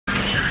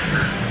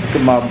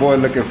at my boy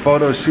looking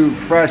photo shoot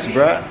fresh,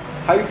 bruh.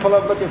 How you pull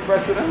up looking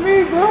fresher than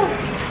me, bro?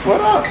 What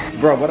up?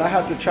 Bro, what I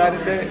have to try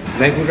today? I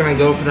think we're gonna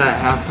go for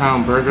that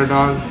half-pound burger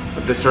dog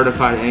with the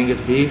certified Angus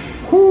beef.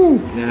 Whoo!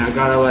 And then I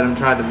gotta let him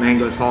try the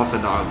mango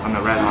salsa dog on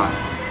the red hot.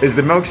 Is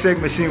the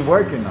milkshake machine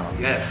working now?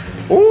 Yes.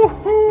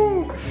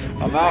 Ooh!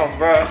 I'm out,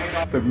 bro.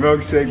 The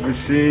milkshake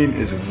machine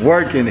is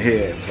working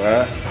here,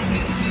 bro.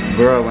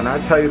 Bro, when I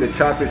tell you the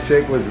chocolate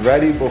shake was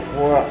ready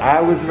before I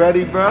was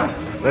ready, bro.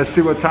 Let's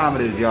see what time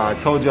it is, y'all. I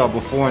told y'all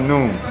before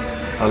noon.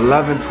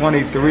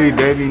 11:23,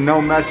 baby.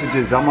 No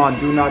messages. I'm on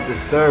Do Not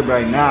Disturb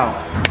right now.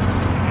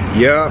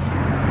 Yup.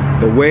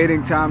 The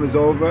waiting time is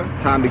over.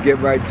 Time to get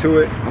right to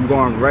it. I'm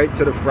going right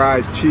to the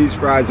fries. Cheese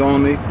fries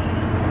only.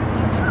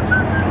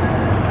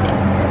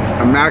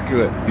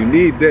 Immaculate. You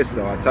need this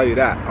though, I'll tell you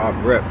that, off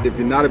rip. If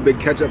you're not a big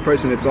ketchup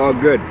person, it's all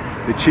good.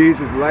 The cheese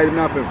is light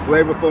enough and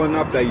flavorful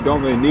enough that you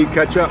don't really need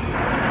ketchup.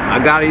 I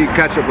gotta eat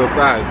ketchup with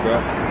fries,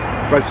 bro.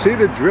 But see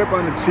the drip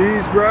on the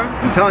cheese, bro?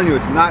 I'm telling you,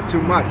 it's not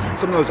too much.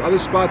 Some of those other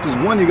spots is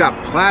one, you got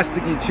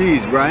plasticky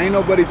cheese, bro. Ain't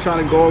nobody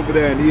trying to go over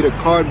there and eat a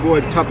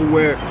cardboard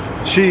Tupperware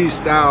cheese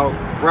style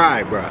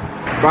fry, bro.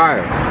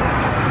 Fire.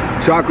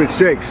 Chocolate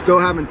shake, still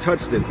haven't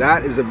touched it.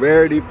 That is a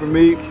rarity for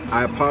me.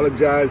 I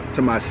apologize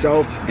to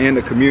myself and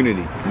the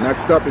community.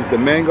 Next up is the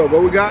mango,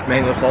 what we got?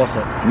 Mango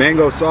salsa.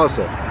 Mango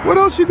salsa. What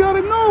else you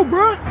gotta know,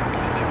 bro?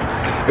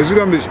 Is it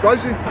gonna be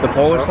spicy? The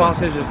Polish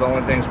sausage is the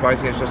only thing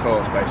spicy, it's just a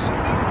little spicy.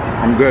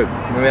 I'm good.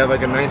 Then we have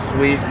like a nice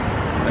sweet,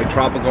 like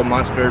tropical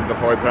mustard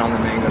before we put on the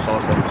mango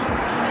salsa.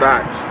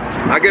 Facts.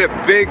 I get a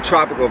big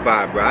tropical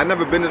vibe, bro. I've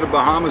never been to the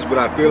Bahamas, but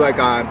I feel like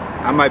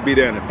I might be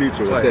there in the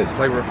future with this. It's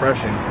like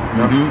refreshing.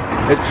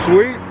 It's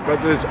sweet,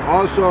 but there's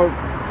also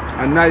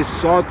a nice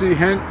salty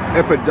hint.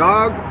 If a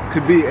dog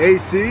could be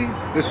AC,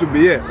 this would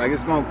be it. Like,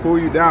 it's gonna cool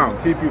you down,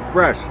 keep you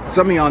fresh.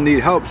 Some of y'all need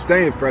help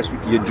staying fresh.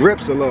 Your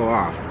drip's a little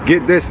off.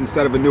 Get this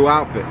instead of a new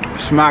outfit.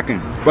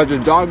 Smacking. But the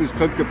dog is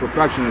cooked to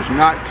perfection. It's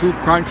not too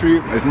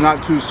crunchy, it's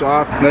not too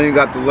soft. Then you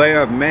got the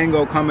layer of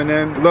mango coming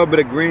in, a little bit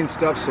of green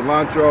stuff,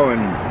 cilantro,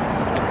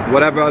 and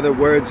whatever other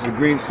words the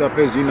green stuff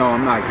is. You know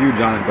I'm not huge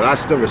on it, but I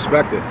still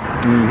respect it.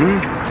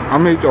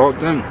 I'm gonna eat the whole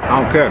thing.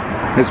 I don't care.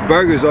 This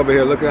burger's over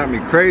here looking at me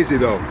crazy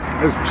though.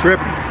 It's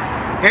tripping.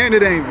 And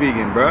it ain't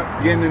vegan, bro.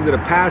 Getting into the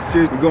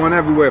pastures, we're going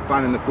everywhere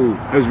finding the food.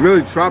 It's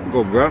really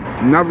tropical, bro.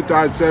 Never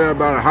thought I'd say that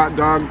about a hot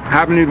dog.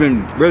 Haven't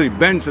even really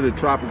been to the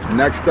tropics.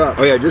 Next up,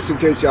 oh yeah, just in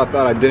case y'all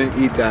thought I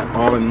didn't eat that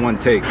all in one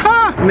take.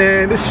 Ha!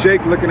 Man, this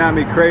shake looking at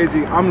me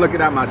crazy. I'm looking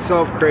at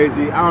myself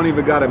crazy. I don't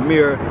even got a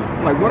mirror.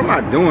 I'm like, what am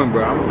I doing,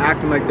 bro? I'm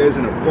acting like there's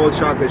a full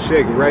chocolate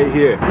shake right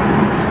here.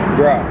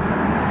 Bro.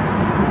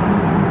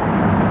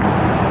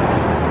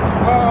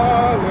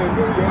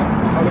 Hallelujah,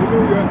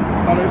 hallelujah,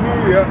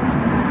 hallelujah.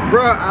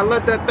 Bruh, I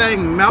let that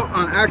thing melt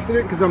on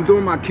accident because I'm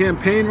doing my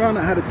campaign run.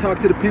 I had to talk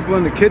to the people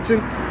in the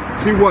kitchen,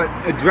 see what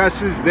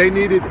addresses they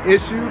needed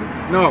issued.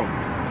 No,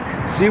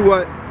 see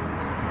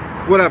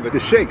whatever. The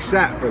shake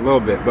sat for a little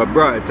bit, but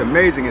bruh, it's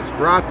amazing. It's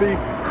frothy,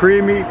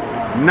 creamy,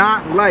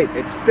 not light.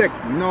 It's thick.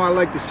 You know I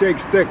like the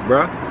shakes thick,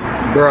 bruh.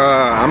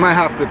 Bruh, I might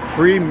have to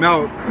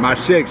pre-melt my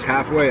shakes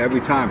halfway every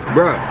time.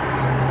 Bruh.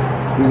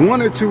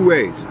 One or two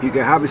ways. You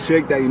can have a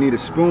shake that you need a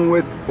spoon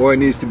with, or it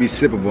needs to be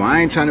sippable.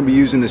 I ain't trying to be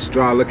using the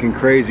straw looking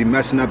crazy,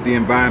 messing up the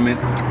environment.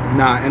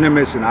 Nah,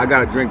 intermission, I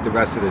gotta drink the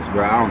rest of this,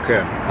 bro. I don't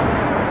care.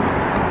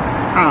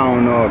 I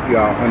don't know if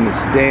y'all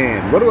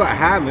understand. What do I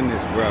have in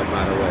this, bro,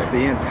 by the way?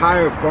 The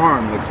entire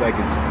farm looks like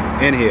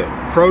it's in here.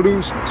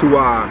 Produce to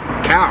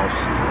cows.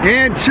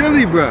 And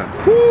chili, bro.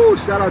 Woo,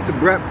 shout out to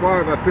Brett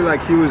Favre. I feel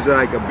like he was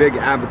like a big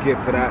advocate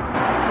for that.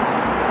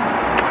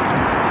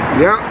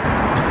 Yep.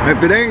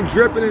 If it ain't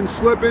dripping and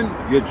slipping,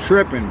 you're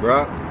tripping,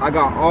 bro. I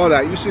got all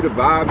that. You see the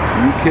vibe?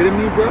 Are you kidding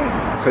me, bro?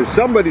 Because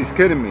somebody's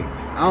kidding me.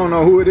 I don't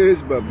know who it is,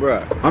 but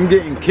bro, I'm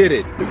getting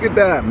kidded. Look at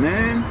that,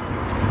 man.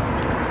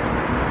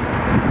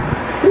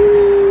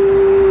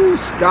 Ooh,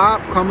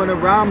 stop coming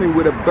around me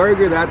with a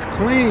burger that's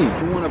clean.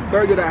 You want a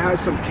burger that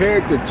has some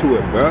character to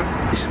it, bro.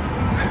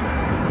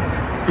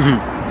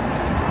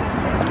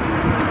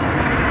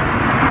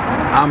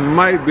 I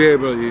might be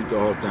able to eat the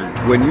whole thing.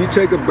 When you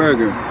take a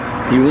burger,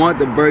 you want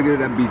the burger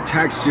to be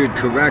textured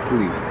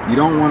correctly. You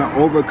don't want to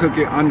overcook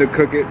it,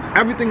 undercook it.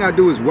 Everything I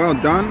do is well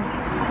done,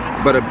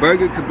 but a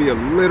burger could be a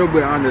little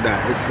bit under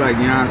that. It's like,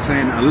 you know what I'm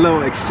saying, a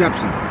little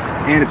exception,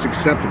 and it's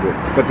acceptable.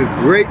 But the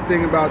great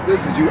thing about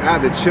this is you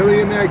add the chili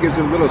in there, it gives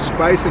it a little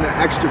spice and an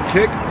extra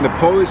kick. The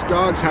Polish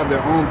dogs have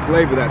their own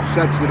flavor that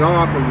sets it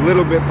off a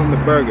little bit from the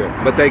burger,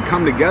 but they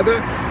come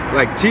together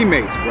like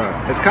teammates, bro.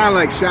 It's kind of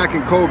like Shaq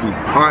and Kobe,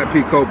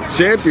 R.I.P. Kobe.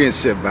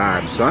 Championship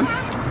vibes, son.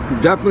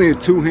 Definitely a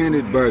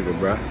two-handed burger,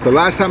 bro. The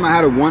last time I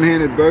had a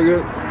one-handed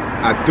burger,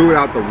 I threw it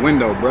out the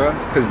window, bro.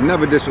 Cause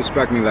never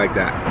disrespect me like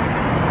that.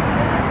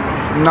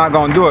 I'm not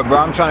gonna do it, bro.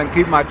 I'm trying to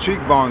keep my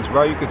cheekbones,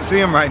 bro. You can see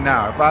them right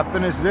now. If I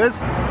finish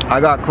this,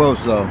 I got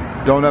close though.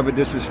 Don't ever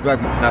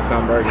disrespect me.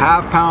 Half-pound burger.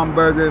 Half-pound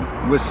burger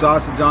with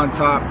sausage on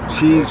top,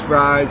 cheese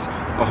fries,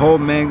 a whole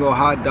mango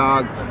hot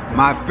dog.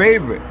 My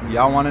favorite,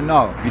 y'all wanna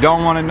know. If you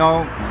don't wanna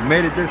know, you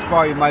made it this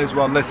far, you might as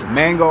well listen.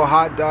 Mango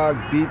hot dog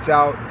beats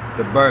out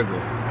the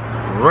burger.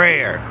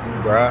 Rare,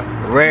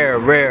 bruh. Rare,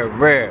 rare,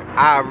 rare.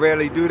 I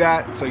rarely do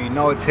that, so you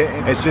know it's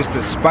hitting. It's just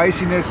the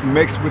spiciness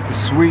mixed with the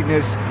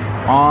sweetness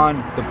on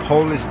the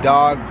Polish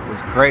dog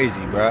was crazy,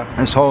 bruh.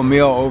 This whole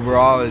meal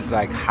overall is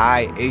like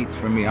high 8s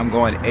for me. I'm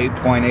going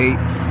 8.8.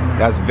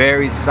 That's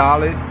very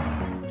solid.